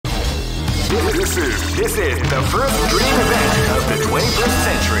This is the first dream event of the 21st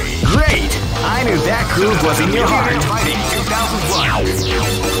century. Great! I knew that groove was in your heart. Fighting 2001.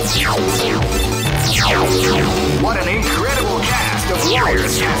 What an incredible cast of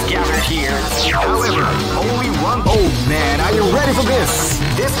warriors has gathered here. However, only one. Oh man, are you ready for this?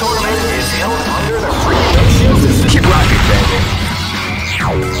 This tournament is held under the free ratio system. Keep rocking, baby.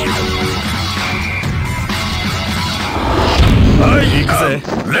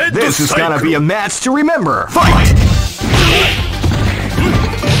 This is gonna be a match to remember. Fight!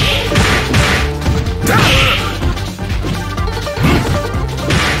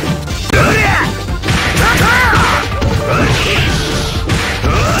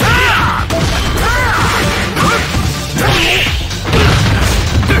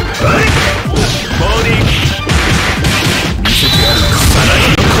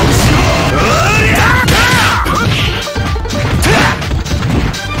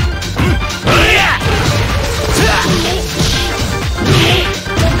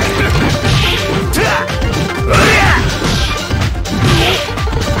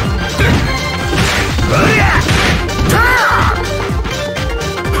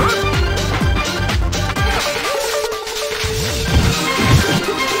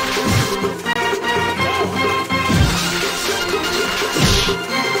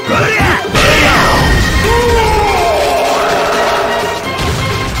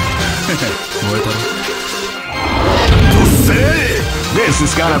 This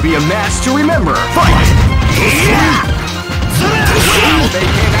is gonna be a match to remember. Fight! Wow, they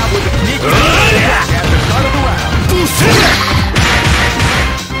came out with a sneaky attack at the start of the round.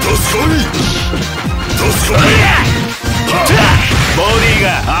 Body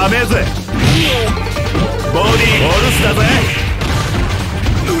が甘えぜ。ボディオルスだぜ。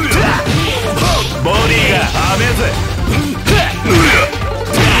ボディが甘えぜ。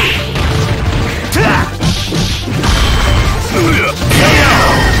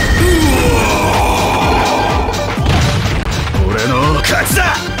俺の勝ちだ。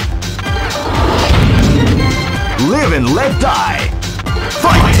Live and let die.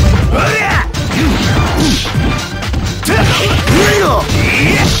 Fight.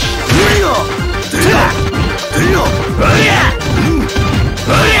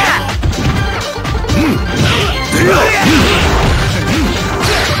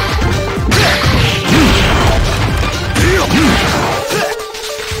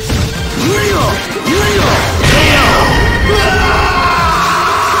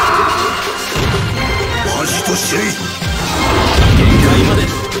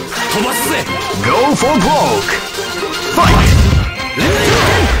 Go for broke. Fight.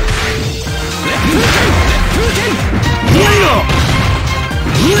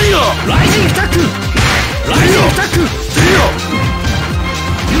 Rising attack. Rising attack.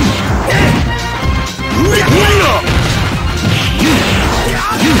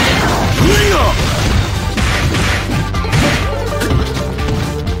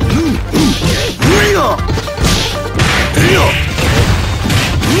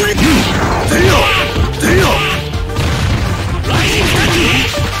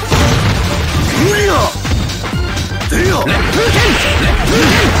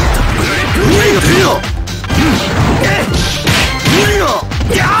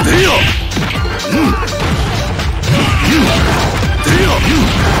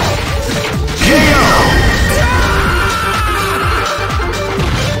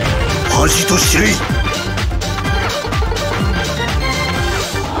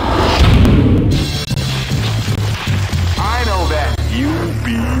 I know that you'll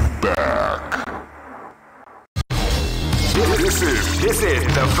be back. This is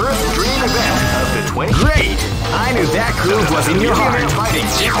the first dream event of the 20. Great! I knew that groove was in your heart. Fighting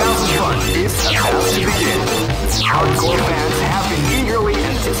 2001 is about to begin. Hardcore fans have been eagerly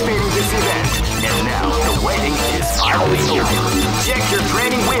anticipating this event, and now the waiting is finally over. Check your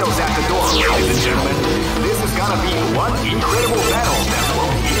training wheels at the door, ladies and gentlemen. This is gonna be one incredible battle that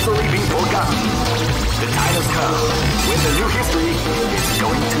won't easily be forgotten. The time has come when the new history is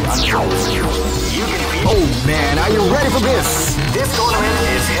going to unfold. You can feel. Oh man, are you ready for this? This tournament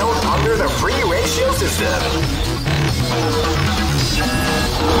is held under the free ratio system.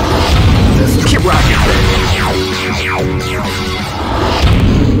 Let's keep rocking.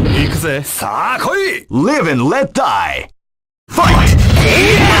 行くぜ。さあ来い。Live and let die. Fight.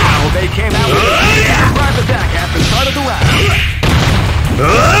 Wow, they came out with a surprise attack at the start of the round.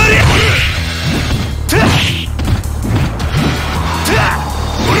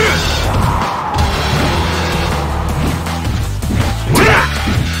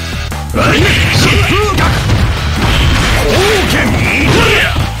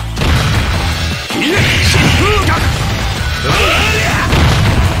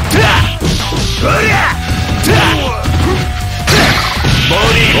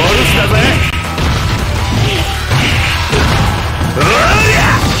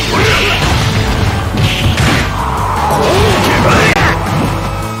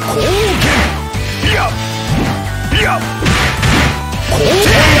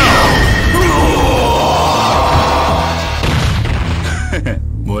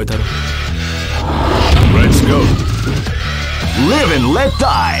 燃えたろ。 Let's go. Live and let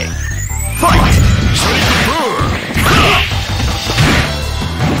die. Fight.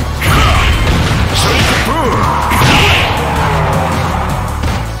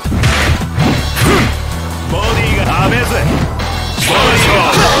 Body がダメぜ。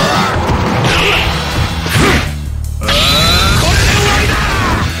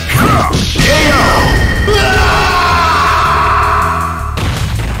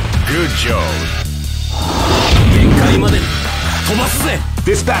Good job.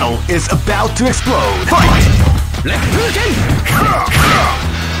 This battle is about to explode. Fight! Let's move in!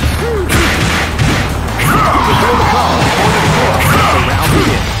 Prepare the call for the score. The round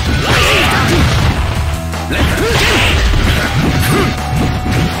begins. Let's move in!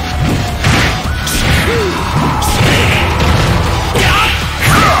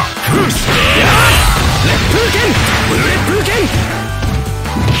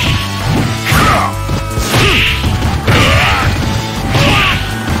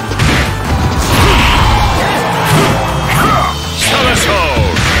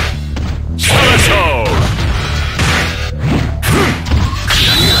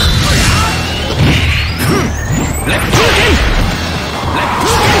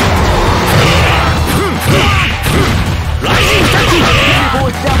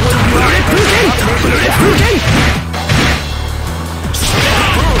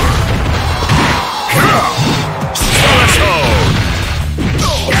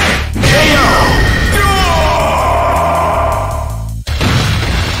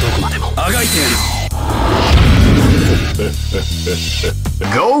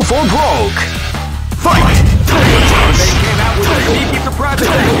 Go for broke! Fight! They came out with a sneaky surprise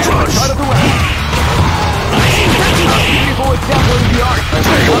attack at the start of the round. A beautiful example of the art of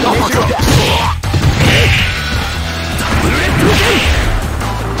combination attack.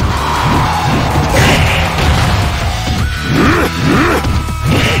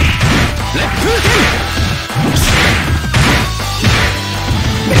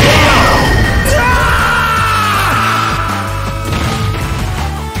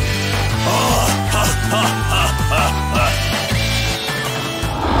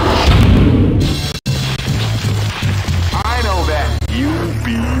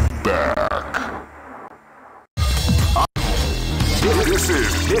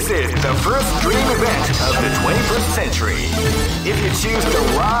 This is the first dream event of the 21st century. If you choose the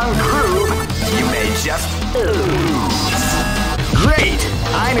wrong groove, you may just lose. Great!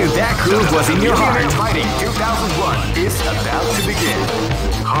 I knew that groove was in your heart. Fighting 2001 is about to begin.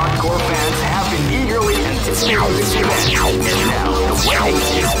 Hardcore fans have been eagerly anticipating this event, and now the waiting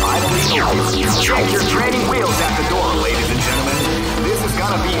is finally over. Check your training wheels at the door, ladies and gentlemen. This is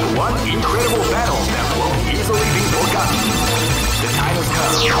gonna be one incredible battle that won't easily be forgotten. The time has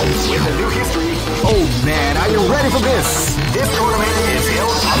come with a new history. Oh man, are you ready for this? This tournament is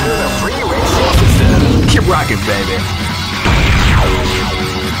held under the free ratio system. Keep rocking, baby.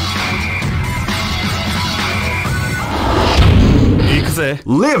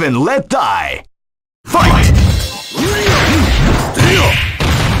 Live and let die. Fight!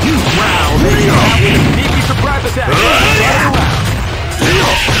 Wow, they out with a sneaky surprise attack.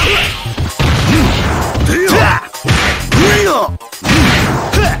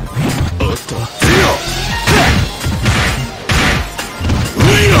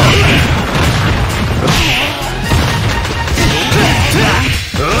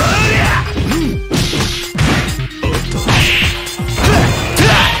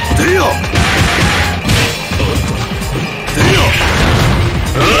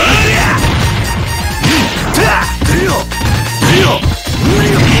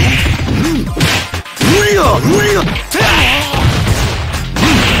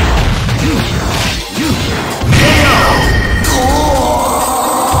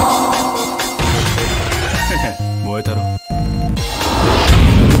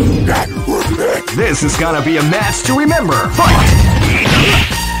 This is gonna be a match to remember. Fight! They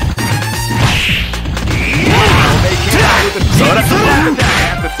came out with a attack at the start of the round.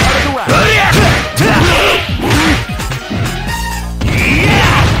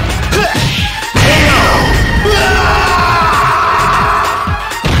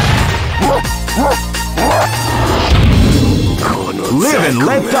 Live and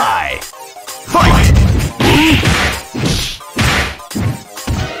let die. Fight!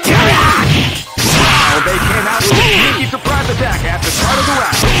 They came out with a sneaky surprise attack at the start of the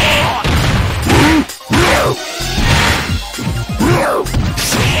round.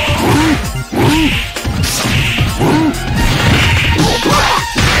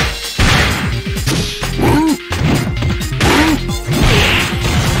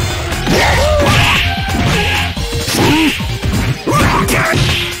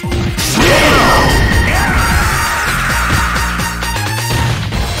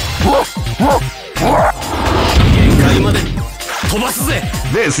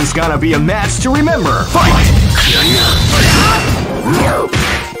 This is gonna be a match to remember. Fight!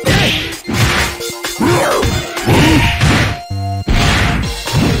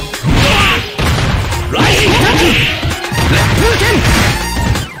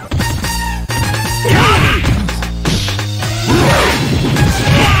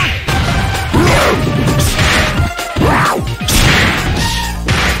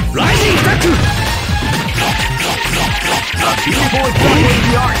 Beautiful example of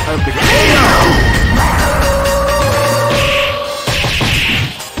the art of the KO!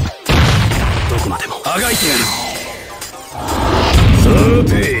 どこまでもあがいてやる。さ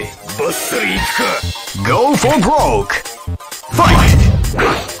て、バッサリいくか。Go for broke! Fight!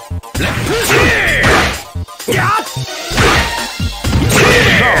 Yeah!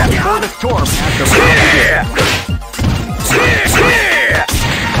 For the storm at the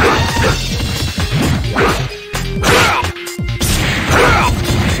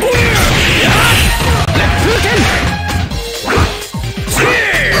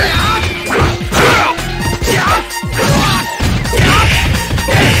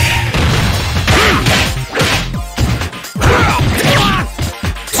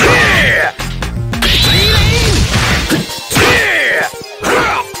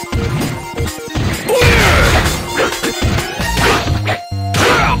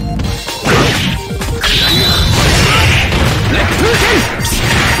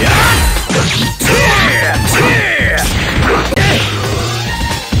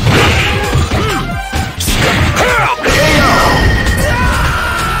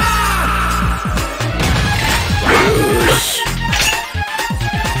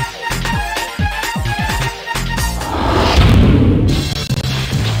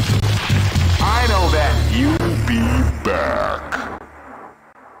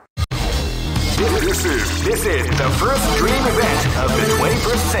This is the first dream event of the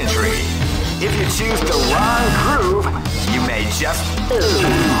 21st century. If you choose the wrong groove, you may just lose.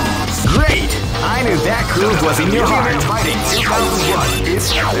 Great! I knew that groove was in your heart. Fighting 2001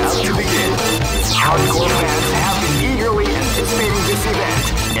 is about to begin. Hardcore fans have been eagerly anticipating this event,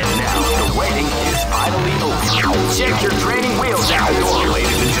 and now the waiting is finally over. Check your training wheels at the door,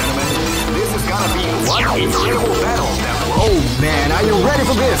 ladies and gentlemen. This is gonna be one incredible battle that will... Oh man, are you ready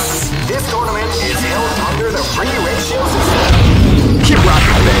for this? This tournament is held under the free ratio system. Keep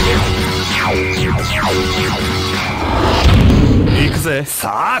rocking, baby.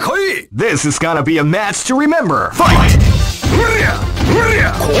 This is gonna be a match to remember. Fight!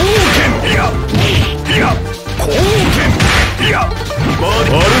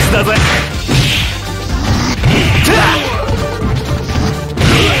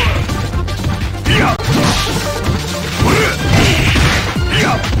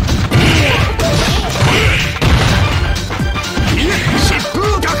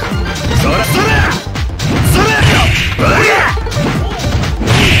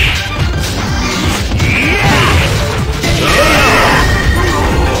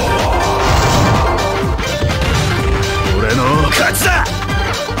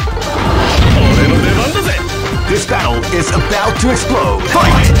 This battle is about to explode.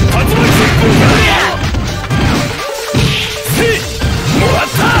 Fight!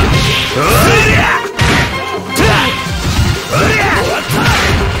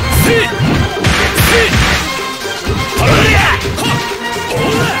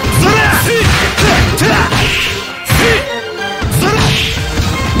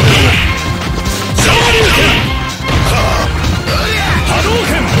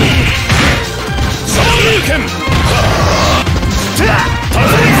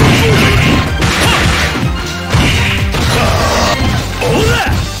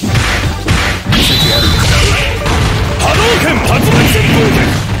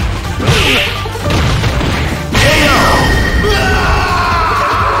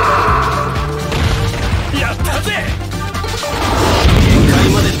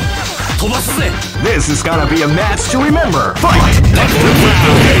 This is gonna be a match to remember. Fight! Next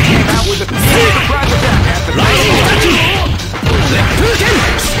round, came out with a surprise attack at the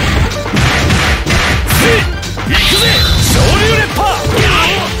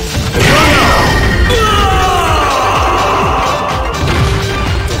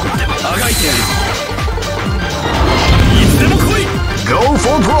Go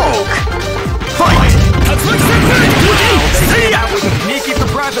for broke! Fight! Came out with a sneaky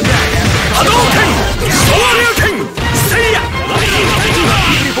surprise attack at the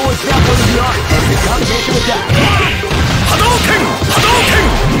Beautiful example of the art of the combination attack. Hadouken!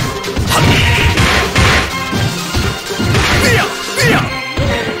 Hadouken!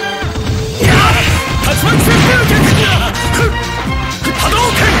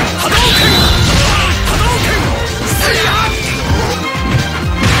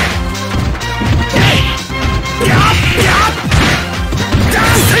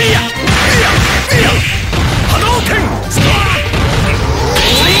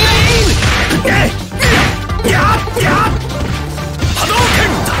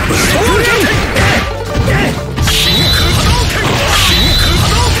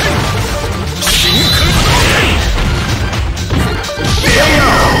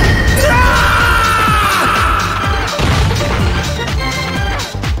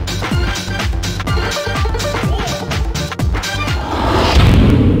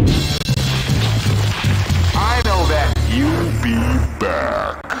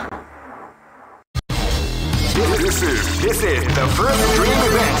 This is the first dream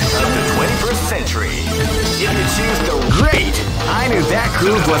event of the 21st century. If you choose the great, I knew that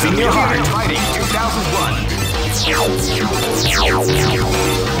groove was in your heart. Fighting 2001.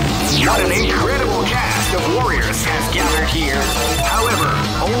 What an incredible cast of warriors has gathered here. However,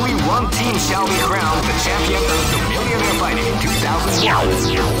 only one team shall be crowned the champion of the Millionaire Fighting 2001.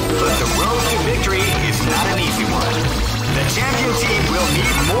 But the road to victory is not an easy one. The champion team will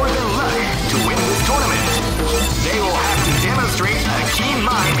need more than luck to win this tournament. They will have to demonstrate a keen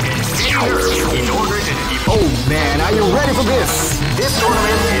mind and steady nerves in order to defeat. Oh man, are you ready for this? This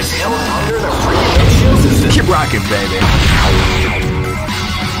tournament is held under the free ratio system. Keep rocking, baby.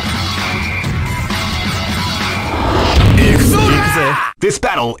 This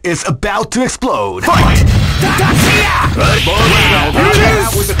battle is about to explode. Fight!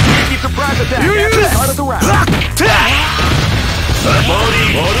 With a sneaky surprise attack at the start of the round.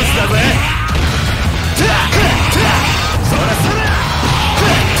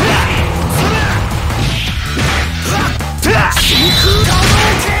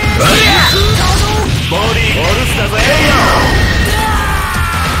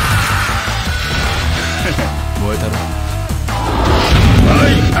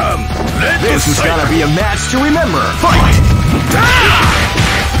 This is gonna be a match to remember. Fight!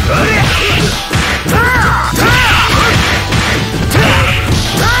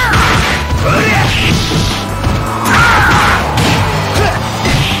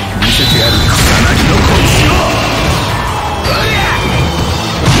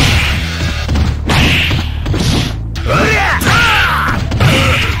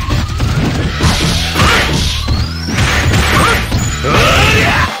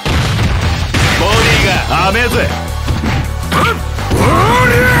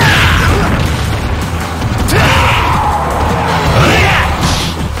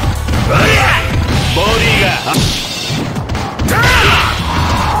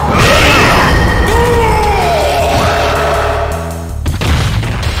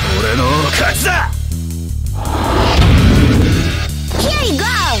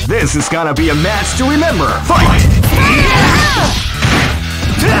 This is gonna be a match to remember. Fight!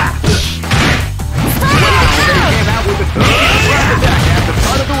 At the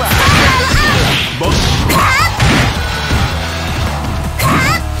start of the round.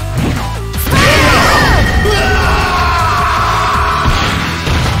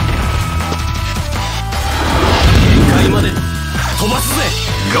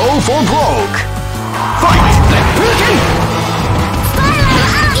 Go for broke. Fight!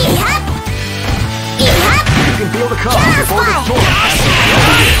 You can feel the calm before the storm.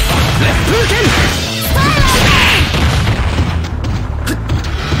 Left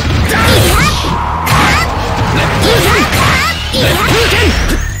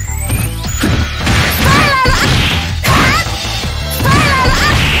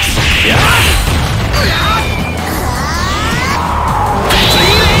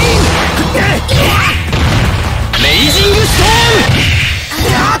Amazing storm!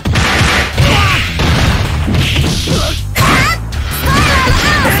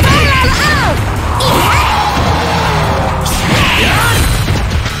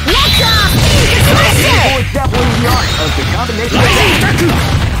 Dappling the art of the combination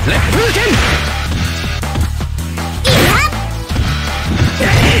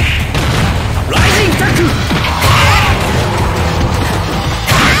Rising Taku!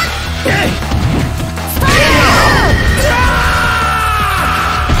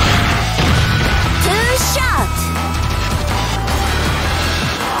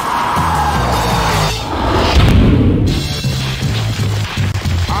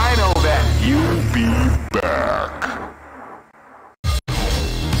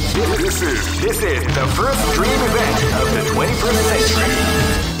 This is the first dream event of the 21st century.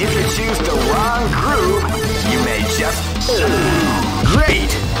 If you choose the wrong groove, you may just...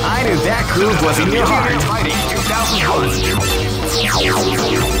 Great! I knew that groove was in your heart. Fighting 2001.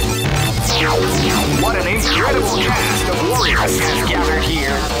 What an incredible cast of warriors has gathered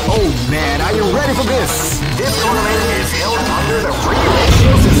here. Oh man, are you ready for this? This tournament is held under the free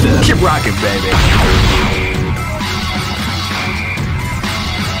ratio system. Keep rocking, baby.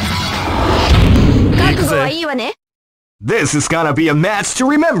 This is gonna be a match to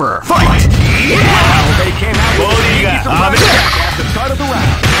remember. Fight! Wow, they came out with a surprise attack at the start of the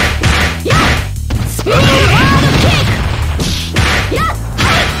round. Speedy wild kick!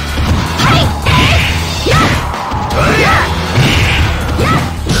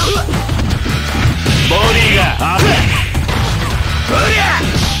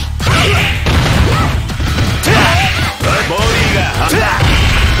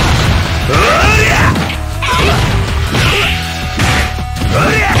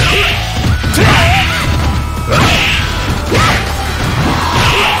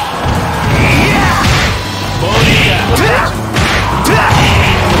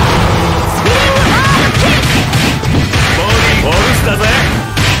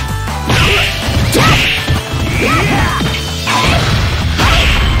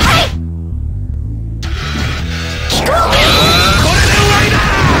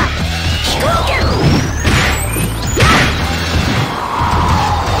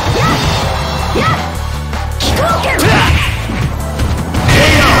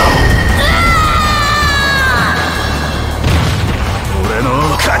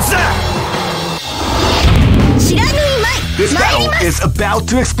 This battle is about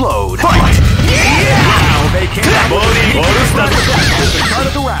to explode. Fight! Wow, they came out with the start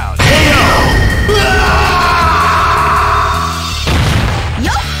of the round.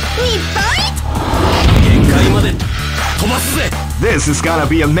 This is gonna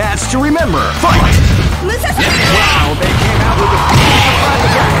be a match to remember. Fight! Wow, they came out with the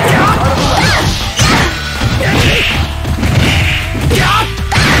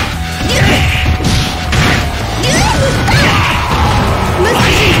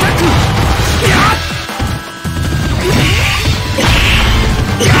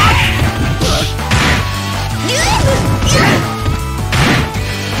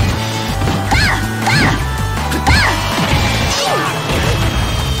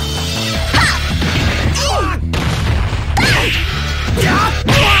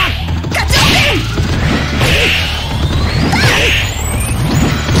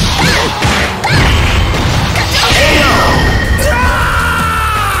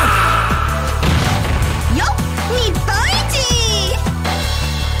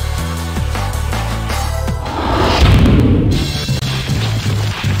attack at the start of the round.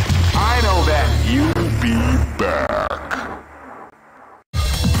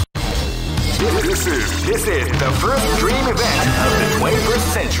 This is the first dream event of the 21st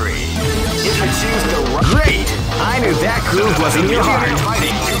century. If you choose the right... Great! I knew that groove was in your heart.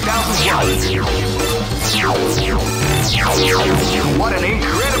 Fighting 2001. What an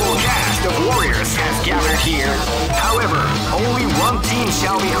incredible cast of warriors has gathered here. However, only one team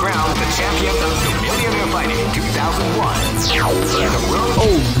shall be crowned the champion of the Millionaire Fighting 2001.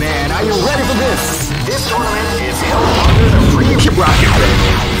 Oh man, are you ready for this? This tournament is held under the free... Keep rocking,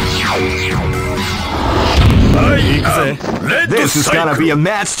 baby. This is gonna be a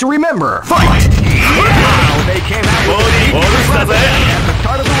match to remember. Fight! Wow, they came out with the at the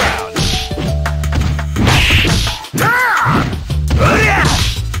start of the round.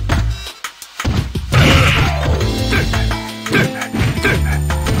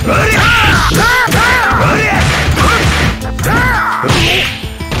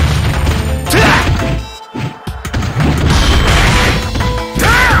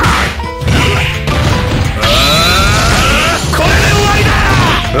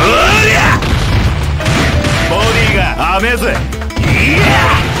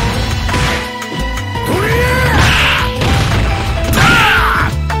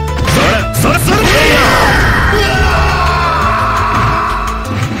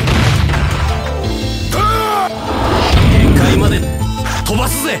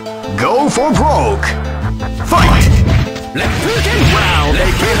 Go for broke! Fight! Wow,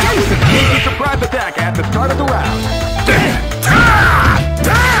 they came out with a sneaky surprise attack at the start of the round.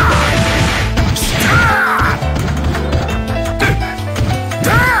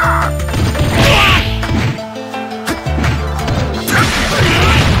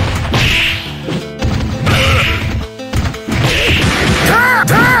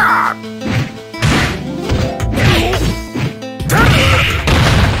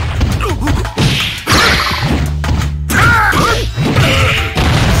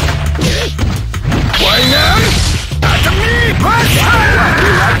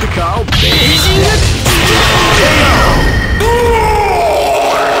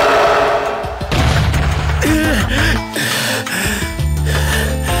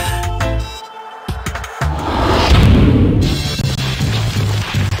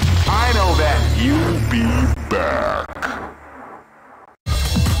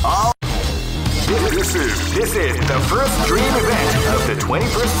 This is the first dream event of the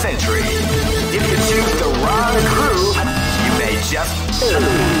 21st century. If you choose the wrong groove, you may just...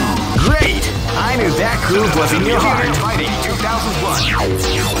 Great! I knew that groove was in your heart. Fighting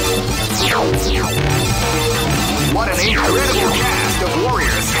 2001. What an incredible cast of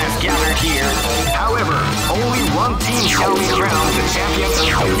warriors has gathered here. However, only one team shall be crowned the champion of the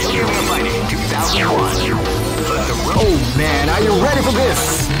Millionaire Fighting 2001. Oh man, are you ready for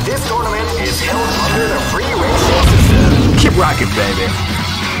this? This tournament is held under the free ratio system. Keep rocking, baby.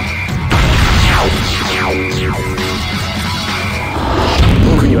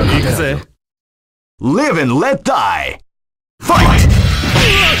 Live and let die. Fight!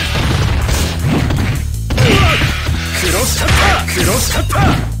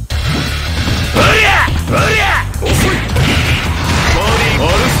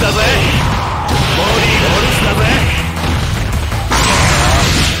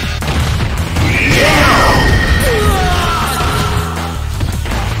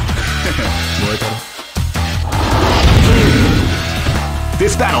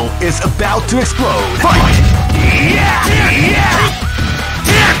 This battle is about to explode. Fight!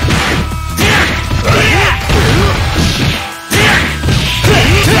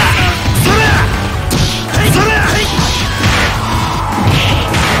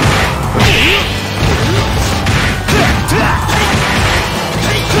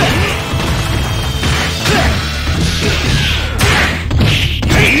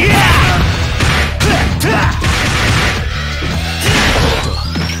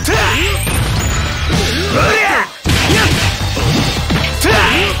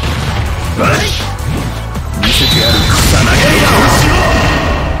 見せてやる。草薙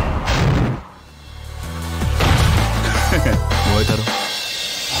燃えたろ。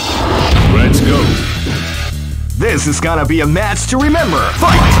 Let's go. This is gonna be a match to remember.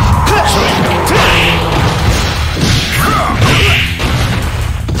 Fight!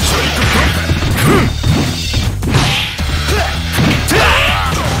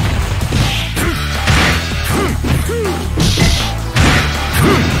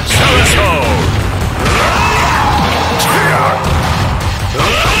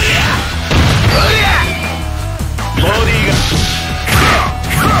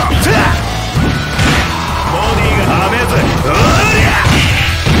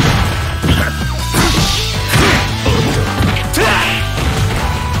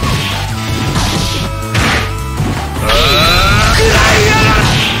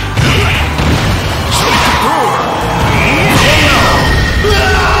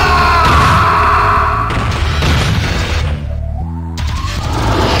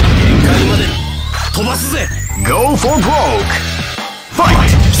 Go for broke! Fight!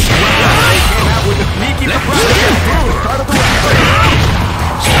 They came out with a sneaky surprise start of the round.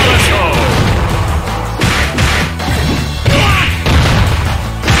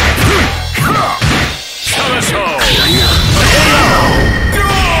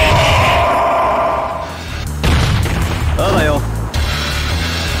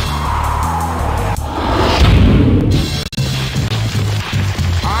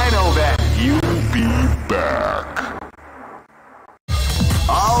 I know that you'll be back.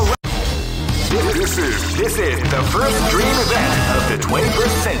 Alright. This is the first dream event of the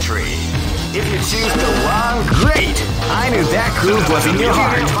 21st century. If you choose the wrong, great! I knew that groove was in your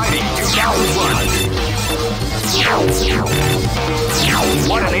heart. Fighting 2001.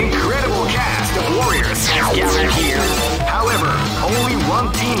 What an incredible cast of warriors has gathered here. However, only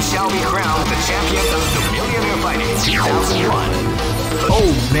one team shall be crowned the champion of the Millionaire Fighting 2001.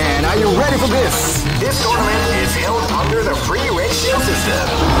 Oh man, are you ready for this? This tournament is held under the free ratio system.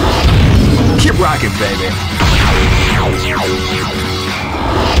 Keep rocking, baby.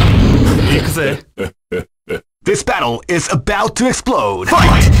 This battle is about to explode.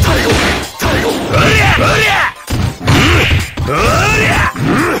 Fight!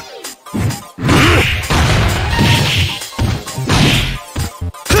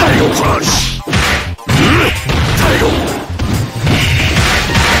 Title Crunch! Title!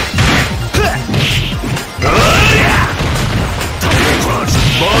 Title Crunch!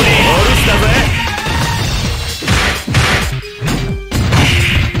 Body!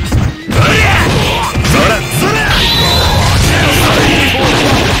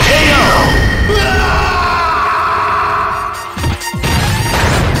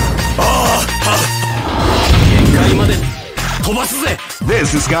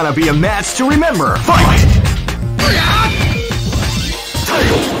 This is gonna be a match to remember. Fight!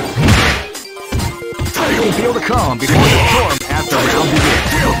 Title! Title! Feel the calm before the storm as the round begins.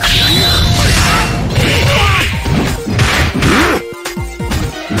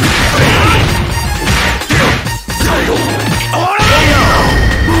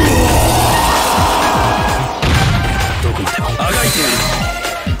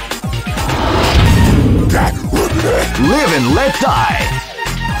 Live and let die.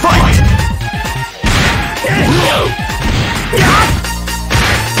 Fight!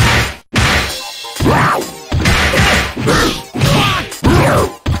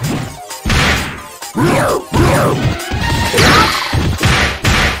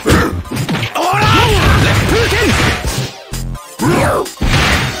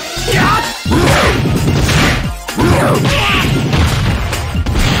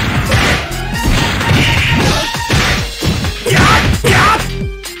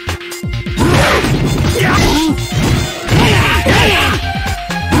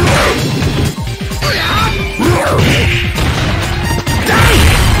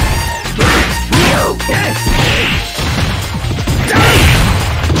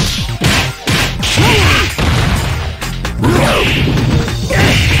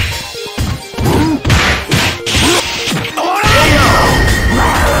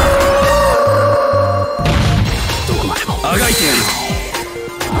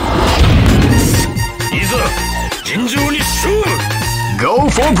 Go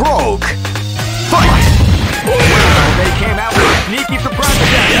for broke! Fight! They came out with a sneaky surprise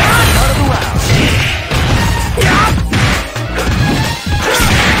attack at the start of the round.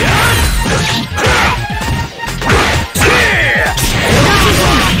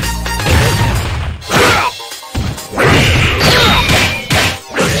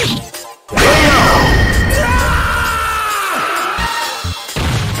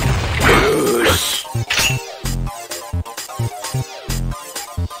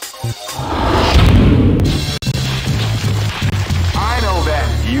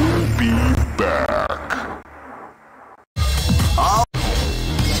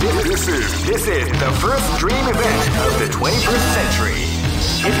 This is the first dream event of the 21st century.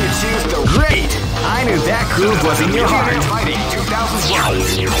 If you choose the great, I knew that groove was in your heart. Fighting 2001.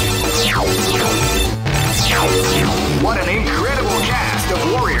 What an incredible cast of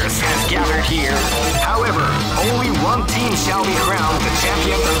warriors has gathered here. However, only one team shall be crowned the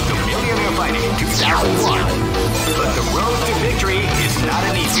champion of the Millionaire Fighting 2001. But the road to victory is not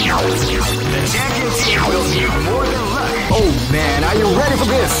an easy one. The champion team will need more than luck. Oh man, are you ready for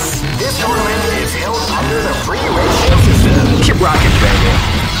this? This tournament is held under the free ratio system. Keep rocking, baby.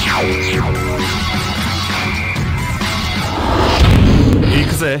 行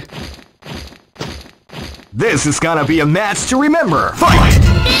くぜ。This is gonna be a match to remember. Fight!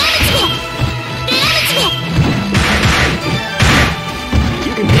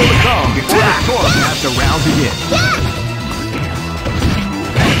 You can feel the calm before the storm as the round begins.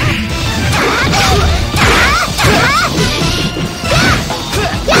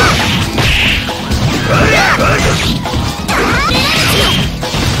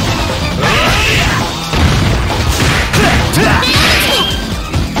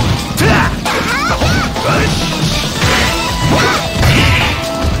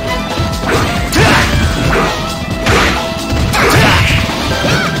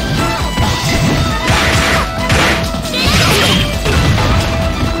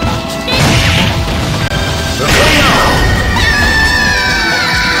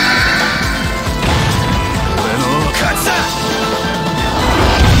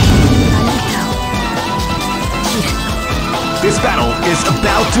 This battle is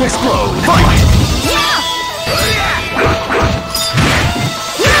about to explode. Fight!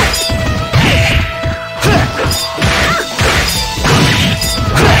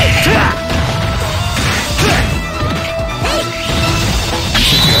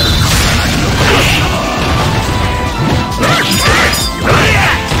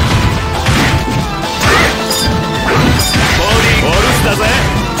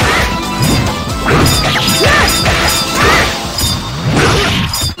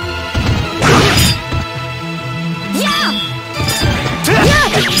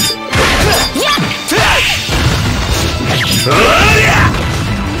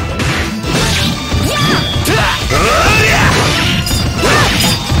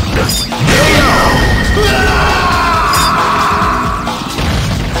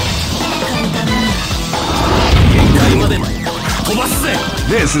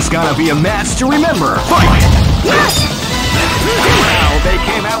 This is gonna be a match to remember. Fight! Wow, they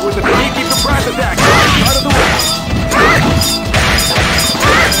came out with a sneaky surprise attack at the start of the round.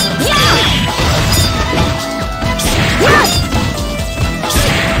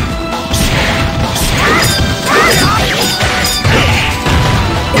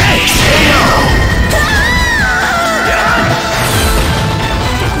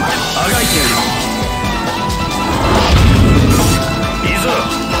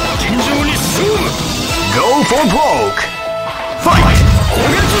 Go for broke! Fight!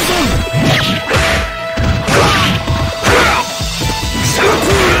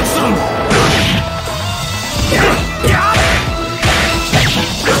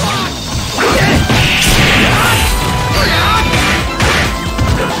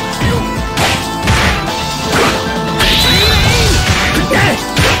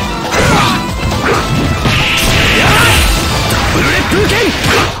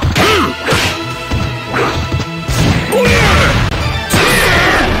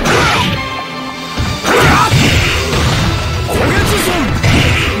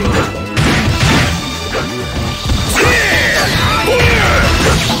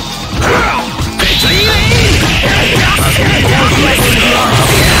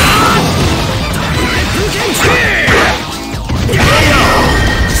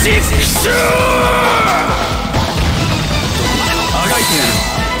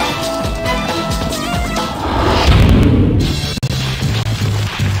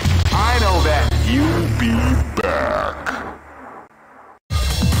 I know that you'll be back.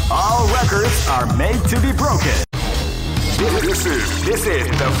 All records are made to be broken. This is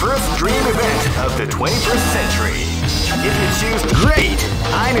the first dream event of the 21st century. If you choose great,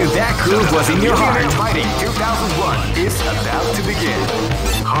 I knew that groove was in your heart. Fighting 2001 is about to begin.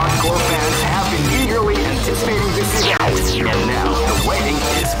 Hardcore fans have been eagerly anticipating this event, and now the waiting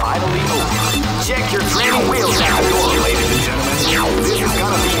is finally over. Check your training wheels at the door, ladies and gentlemen. This is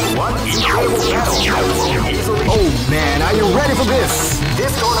gonna be one incredible battle that will easily... Oh man, are you ready for this?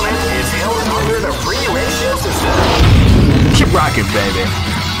 This tournament is held under the free ratio system. Keep rocking, baby.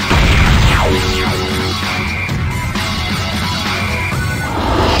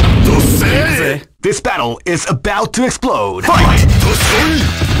 This battle is about to explode. Fight!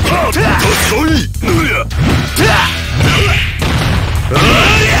 ボデ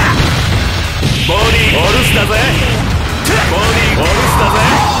ィオルスだぜ。ボディオルスだぜ。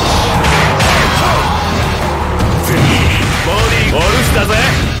ボディオルスだぜ。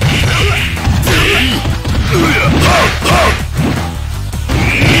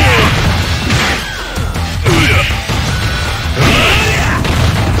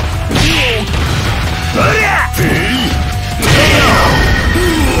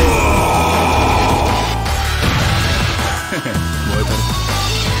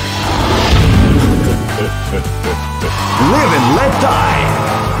Live and let die.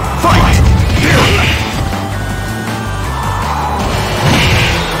 Fight!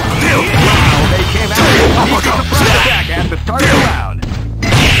 Wow, they came out with a surprise attack at the start of the round.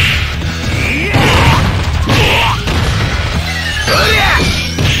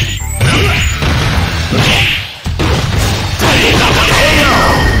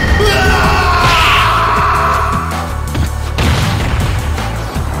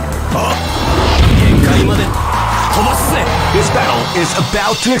 This battle is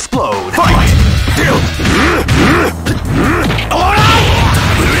about to explode. Fight!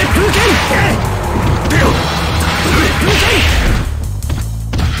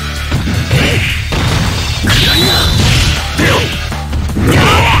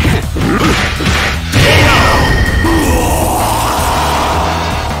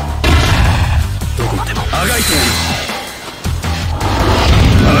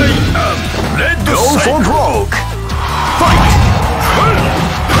 Go for broke. Fight!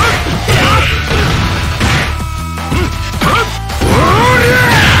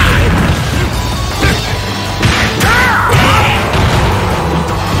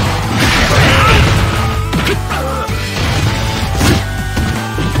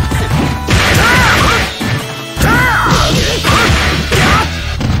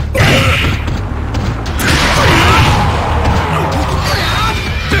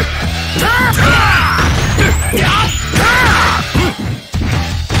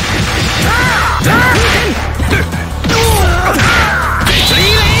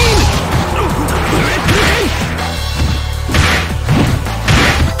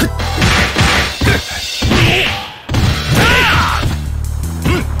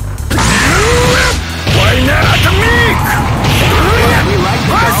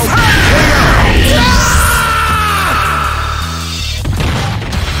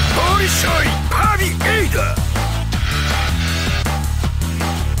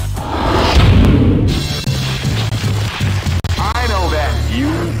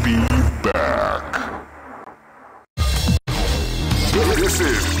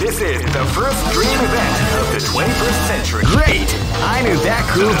 This is the first dream event of the 21st century. Great! I knew that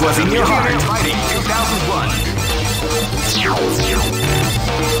groove was in your heart. Fighting 2001.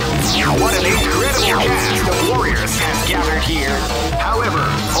 What an incredible cast of warriors has gathered here. However,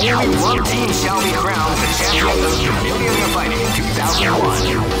 only one team shall be crowned the champion of the Millionaire Fighting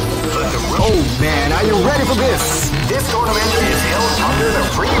 2001. But oh man, are you ready for this? This tournament is held under the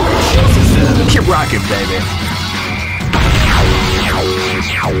free ratio system. Keep rocking, baby.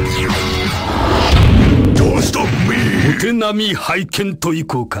 Don't stop me!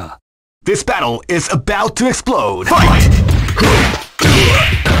 This battle is about to explode. Fight!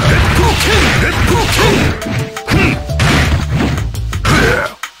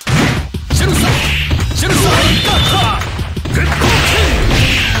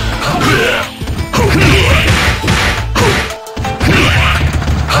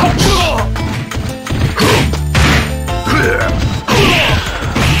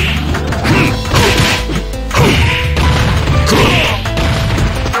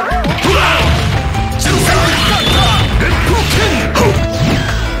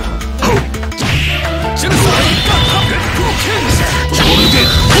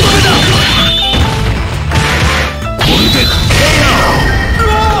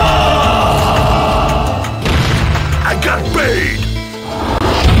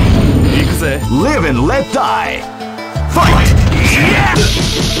 Live and let die. Fight! Yeah!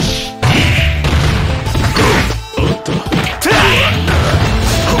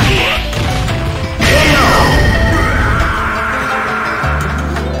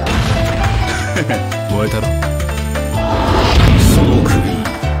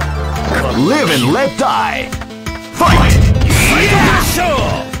 Live and let die. Fight! Yeah!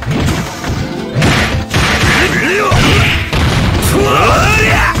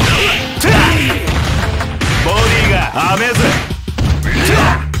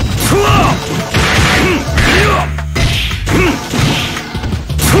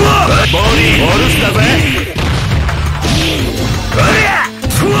 Body オルスだぜ。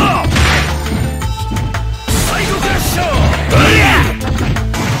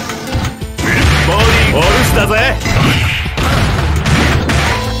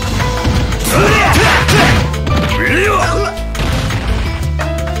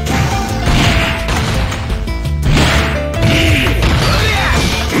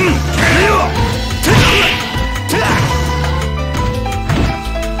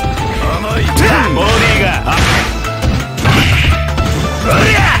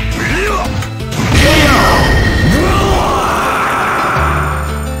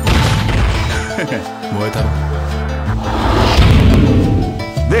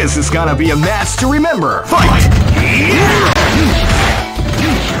gonna be a match to remember. Fight!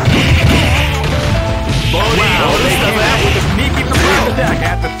 Wow, they came out with a sneaky surprise attack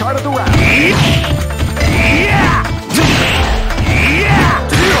at the start of the round.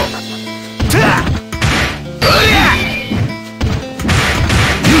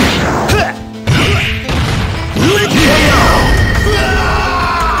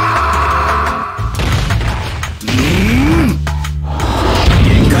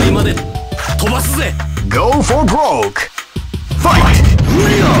 Go for broke. Fight!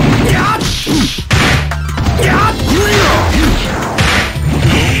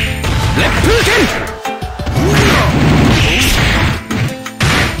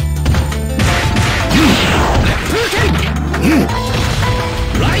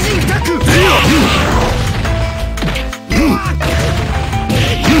 Rising attack!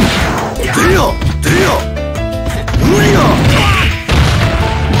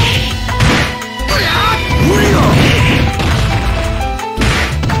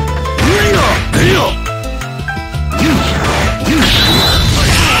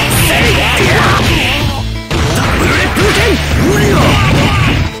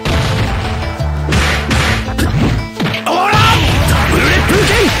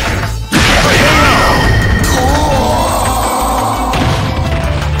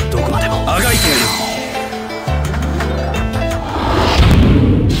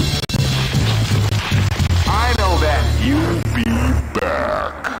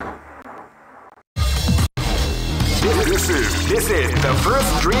 This is the first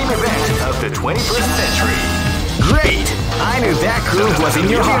dream event of the 21st century. Great! I knew that groove was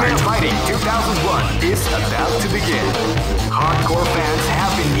in your heart. Fighting 2001 is about to begin. Hardcore fans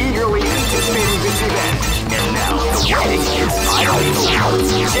have been eagerly anticipating this event, and now the waiting is finally over.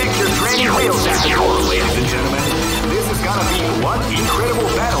 Check your training wheels at the door, ladies and gentlemen. This is gonna be one incredible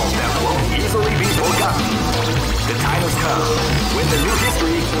battle that won't easily be forgotten. The time has come when the new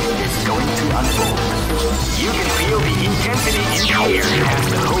history is going to unfold. You can feel the intensity in the air as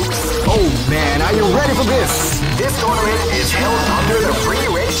the hopes. Oh man, are you ready for this? This tournament is held under the free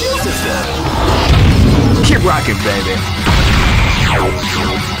ratio system. Keep rocking, baby.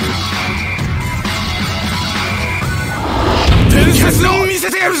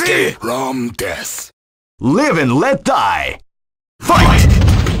 From death. Live and let die. Fight!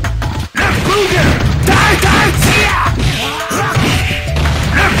 Die, die, see ya!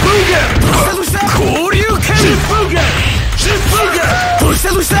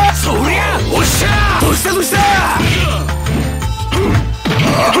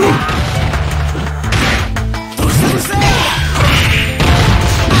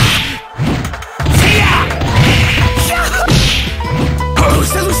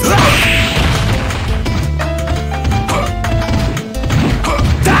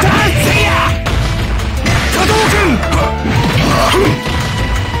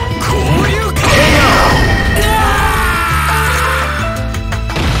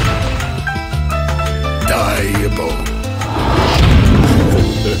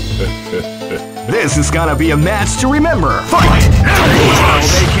 This is gonna be a match to remember. Fight! Wow,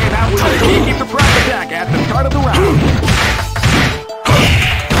 they came out with a sneaky surprise attack at the start of the round.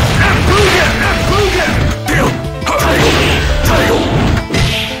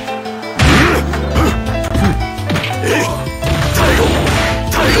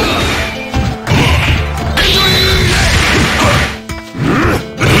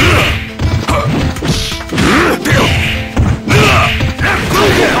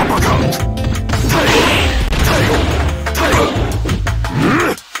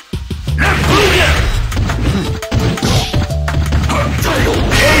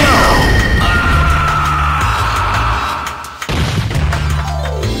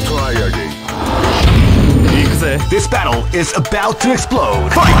 This battle is about to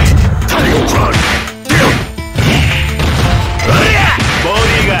explode. Fight!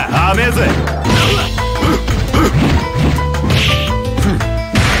 Body ga amazing.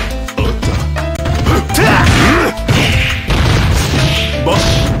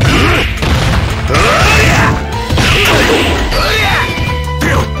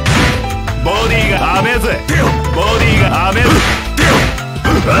 Body ga amazing. Body ga amazing.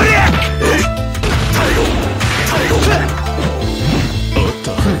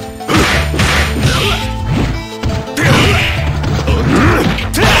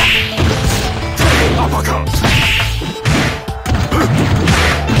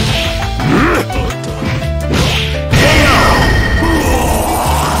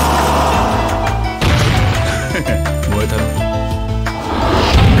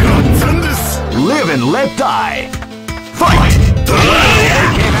 Live and let die. Fight! They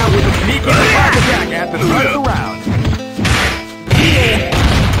came out with a at the start of the round.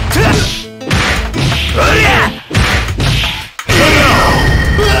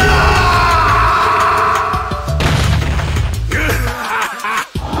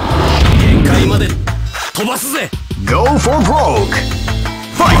 Go for broke.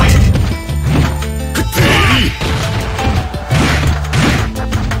 Fight.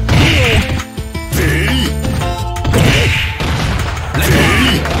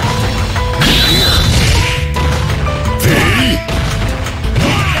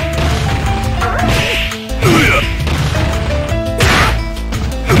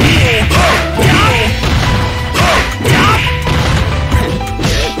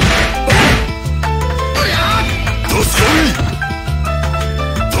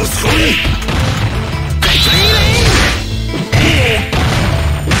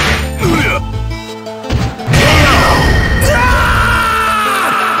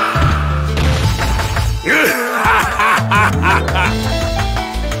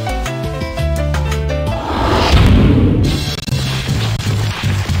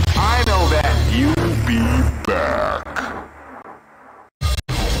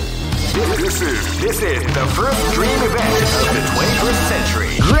 This is the first dream event of the 21st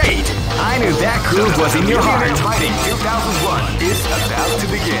century. Great! I knew that groove was in your heart. Fighting 2001 is about to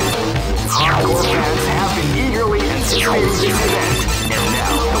begin. Hardcore fans have been eagerly anticipating this event, and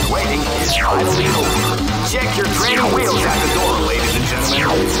now the waiting is finally over. Check your training wheels at the door, ladies and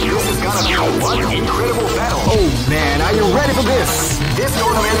gentlemen. This is gonna be one incredible battle. Oh man, are you ready for this? This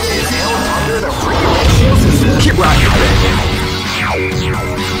tournament is held under the free ratio system. Keep rocking, baby.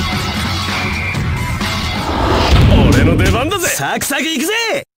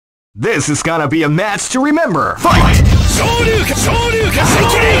 This is gonna be a match to remember. Fight! Keep the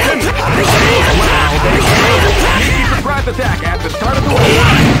surprise attack at the start of the round.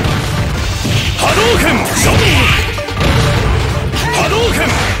 Hadouken! Hadouken!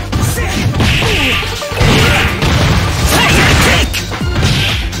 Tiger kick!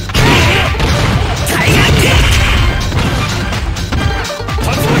 Tiger kick!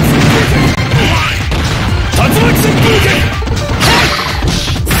 Tatsumaki Senpuken!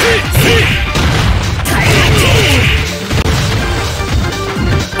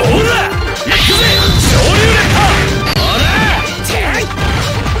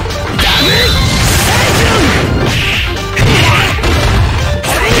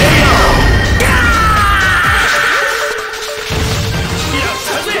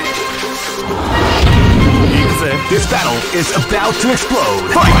 This battle is about to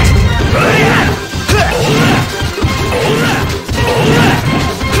explode. Fight!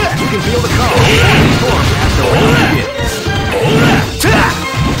 You can feel the calm form as the round begins.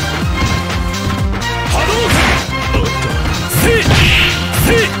 Hadouken!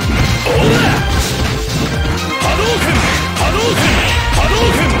 Hadouken! Hadouken!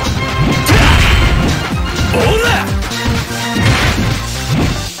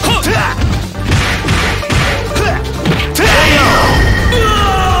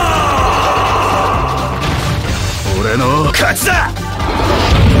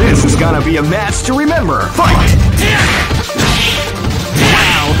 This is gonna be a match to remember. Fight!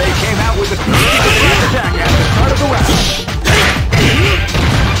 Wow, they came out with a surprise attack at the start of the round.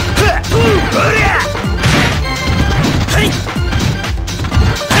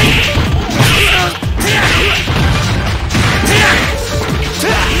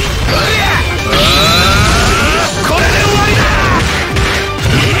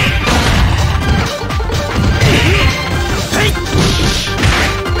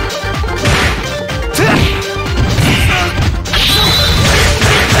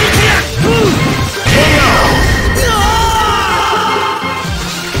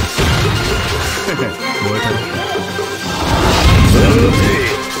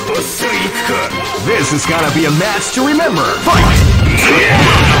 This is gonna be a match to remember. Fight!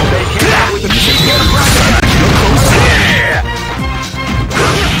 They came out with the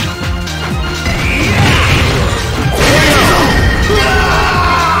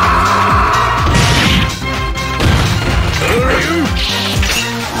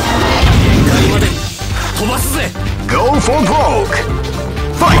Go for broke!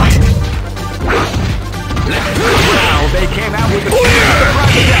 Fight! Wow, they came out with the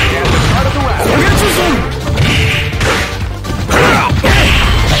surprise attack at the start of the round.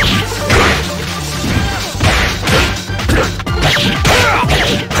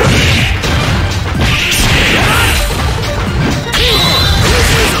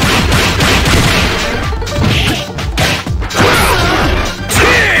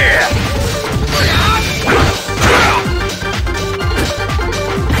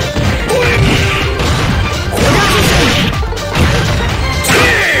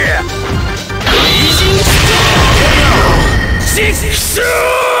 I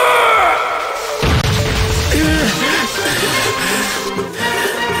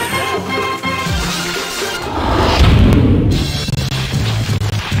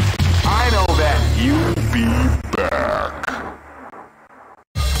know that you'll be back.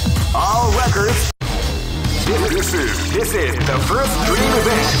 All records. This is the first dream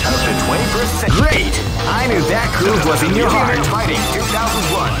event of the 21st century. Great! I knew that groove was in your heart. Fighting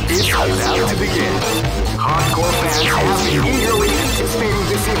 2001 is about to begin. Hardcore fans have been eagerly anticipating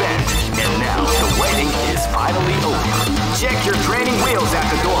this event, and now the waiting is finally over. Check your training wheels at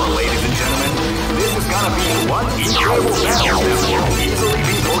the door, ladies and gentlemen. This is gonna be one incredible battle that won't easily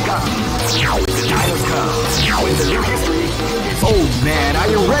be forgotten. The time has come when the new history is... Oh man, are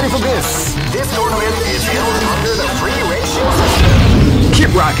you ready for this? This tournament is held under the free ratio system.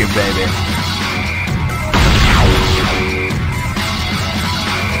 Keep rocking, baby.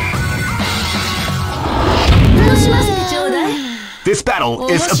 This battle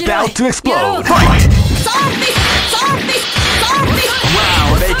is about to explode. Fight!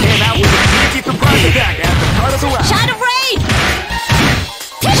 Wow, they came out with a sneaky surprise attack at the start of the round. Shadow Raid!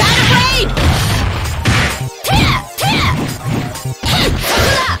 Shadow Raid!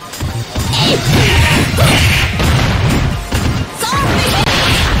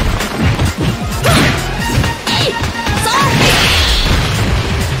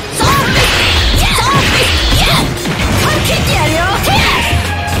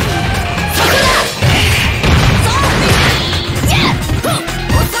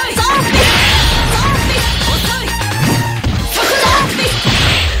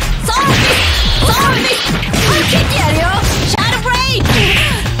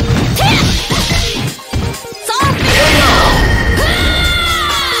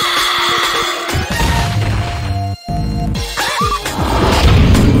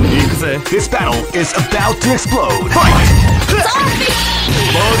 This battle is about to explode. Fight!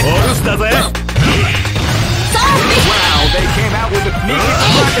 Wow, they came out with a sneaky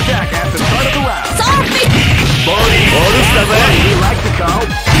surprise attack at the start of the round. We like to call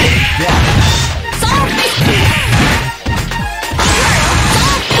that.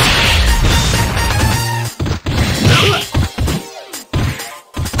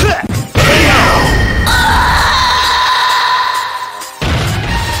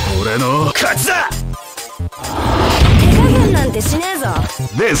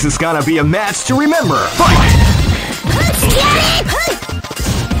 This is gonna be a match to remember. Fight!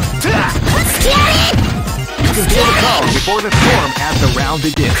 You can feel the calm before the storm as the round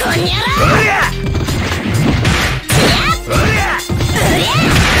begins.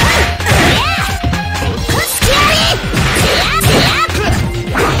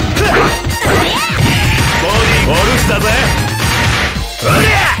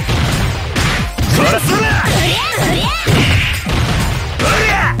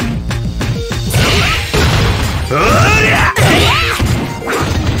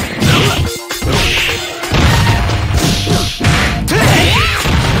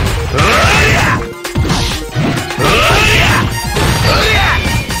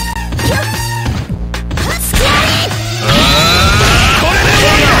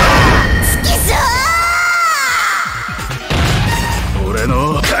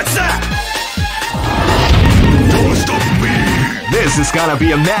 This is gonna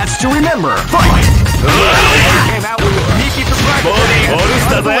be a match to remember. Fight! They came out with a sneaky surprise.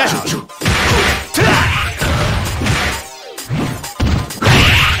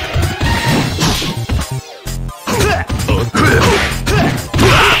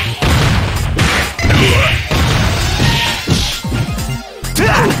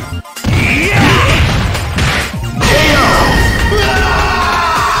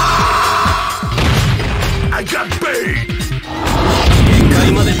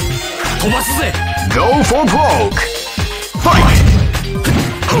 Go for broke! Fight!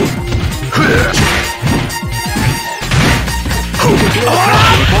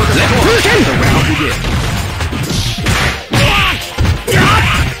 The round begins.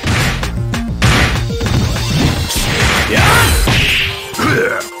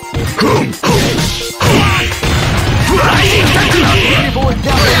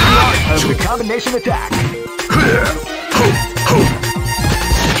 Of the combination attack.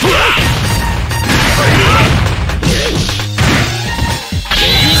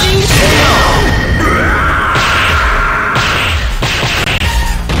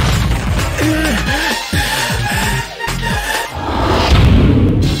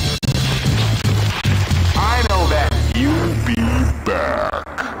 I know that you'll be back.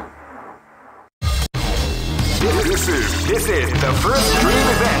 This is the first dream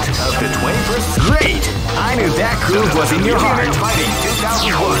event of the 21st. Great! I knew that groove was in your heart. Fighting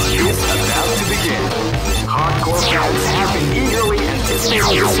 2001 is about to begin. Hardcore fans have been eagerly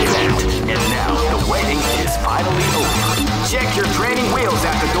anticipating this event, and now the waiting is finally over. Check your training wheels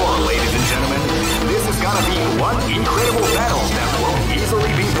at the door, ladies and gentlemen. This is gonna be one incredible battle that won't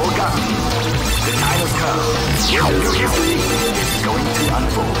easily be forgotten. The time has come. The new history is going to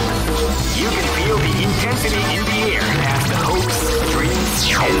unfold. You can feel the intensity in the air as the hopes,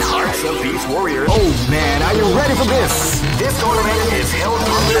 dreams, and hearts of these warriors. Oh man, are you ready for this? This tournament is held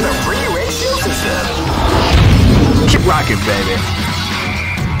under the free ratio system. Keep rocking, baby.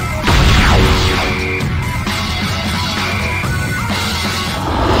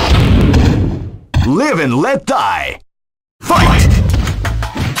 Live and let die. Fight!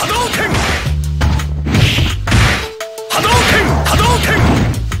 Hadouken! Hadouken! Hadouken!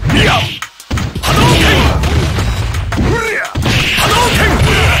 Yeah! Hadouken! Hadouken!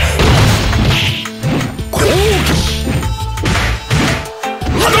 Kouken!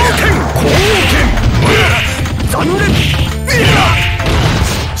 Hadouken! Kouken! Zanren!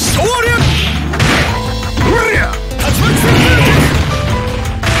 Shoryuken! Tatsutsu!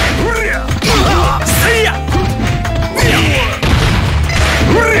 Seiya!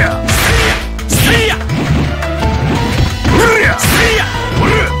 Seiya! Seiya!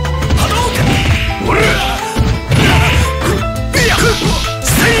 Hadouken!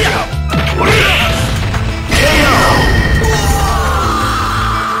 Seiya!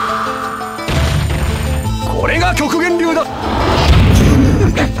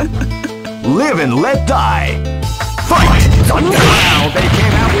 Live and let die. Fight! Wow, they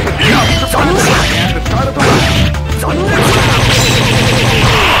came out with a thunder at the start of the round.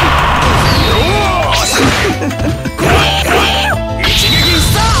 Ichigeki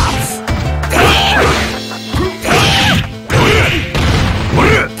stops!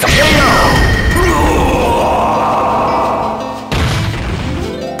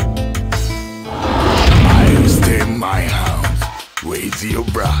 I'll stay in my house with your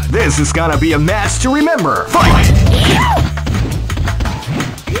brother. This is gonna be a match to remember. Fight!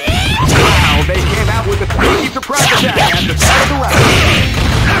 Wow, they came out with a sneaky surprise attack at the start of the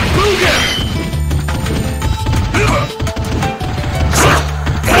round.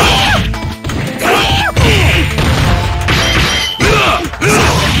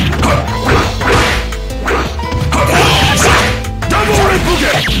 Double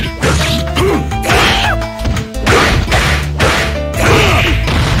Rippuke!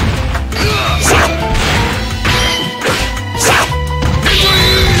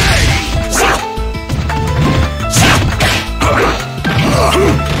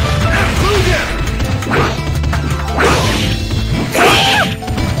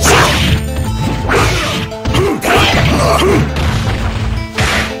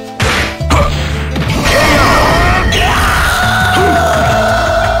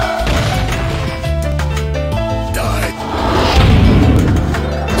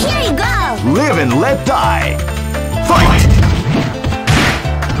 Live and let die. Fight!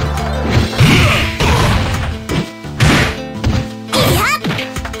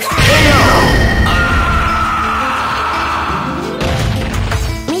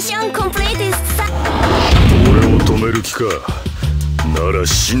 Mission completed. 俺を止める気か。なら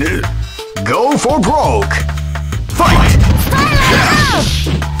死ね。 Go for broke. Fight!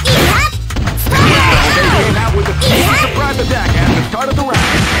 They came out with a sneaky surprise attack at the start of the round.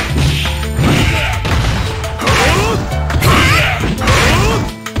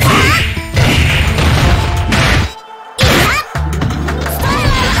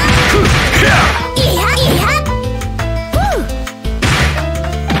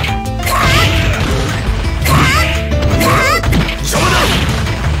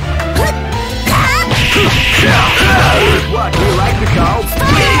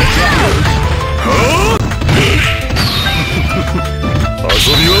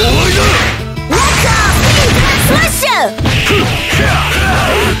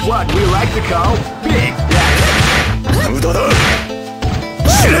 What we like to call What we like to call big damage. 無駄だ。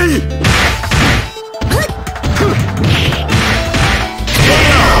死ね。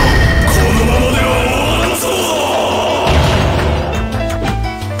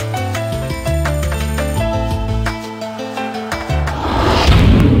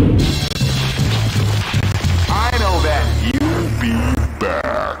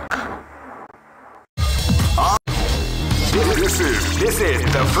This is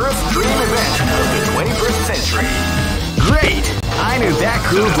the first dream event of the 21st century. Great! I knew that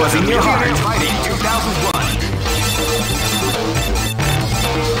groove was in your heart. Fighting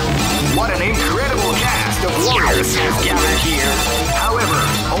 2001. What an incredible cast of warriors has gathered here. However,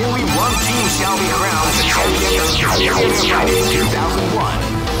 only one team shall be crowned the champion of Champion Fighting 2001.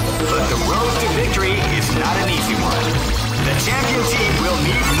 But the road to victory is not an easy one. The champion team will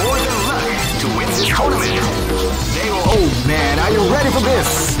need more than luck to win this tournament. They will. Oh man, are you ready for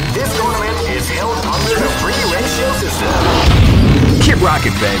this? This tournament is held under the free ratio system. Keep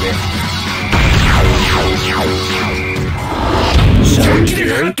rocking, baby.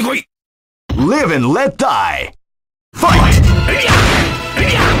 Live and let die. Fight!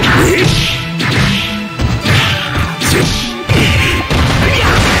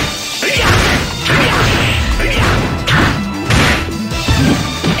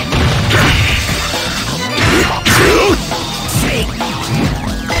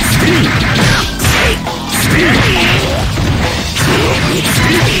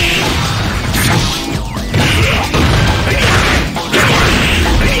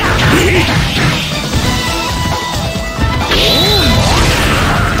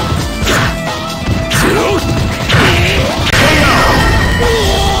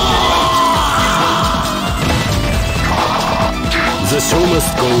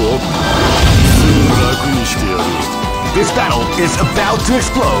 This battle is about to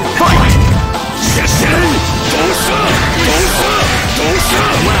explode. Fight!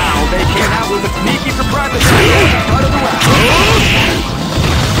 Wow, they came out with a sneaky surprise at the start of the round.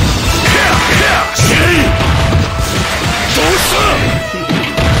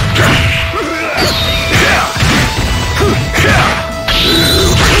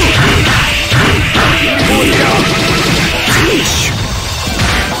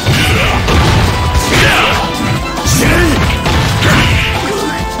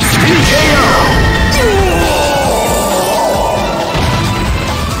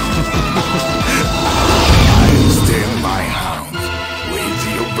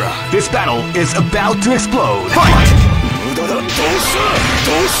 This battle is about to explode. Fight!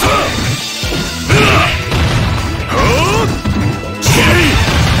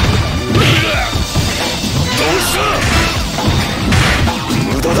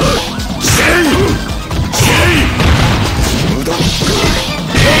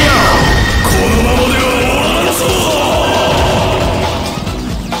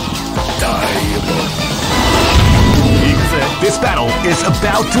 This battle is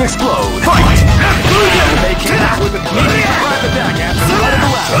about to explode. Fight! They came out with a sneaky surprise attack after the start of the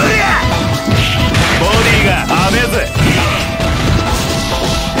round. Body ga amazing.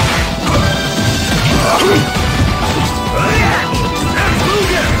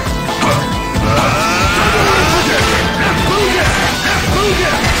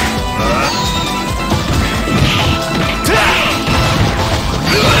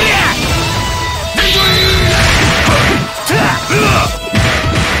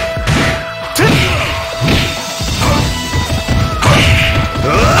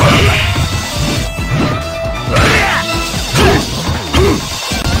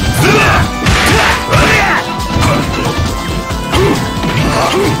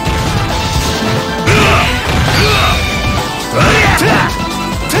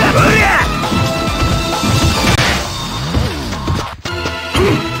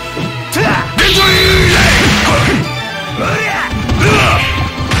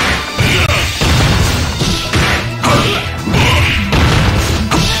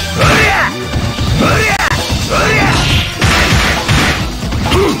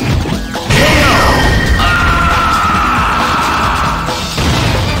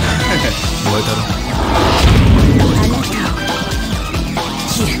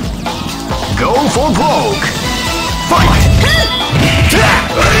 Go for broke! Fight!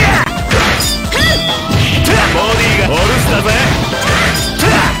 Body gaお留守だぜ!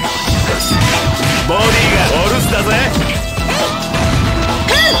 Body gaお留守だぜ!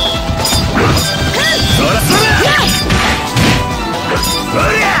 そらそら!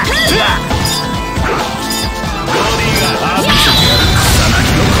 Body ga 草薙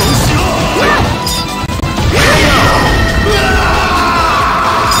の拳を!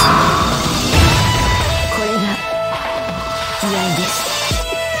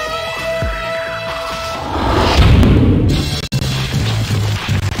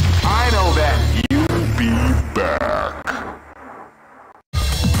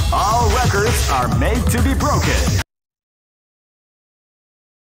 All records are made to be broken.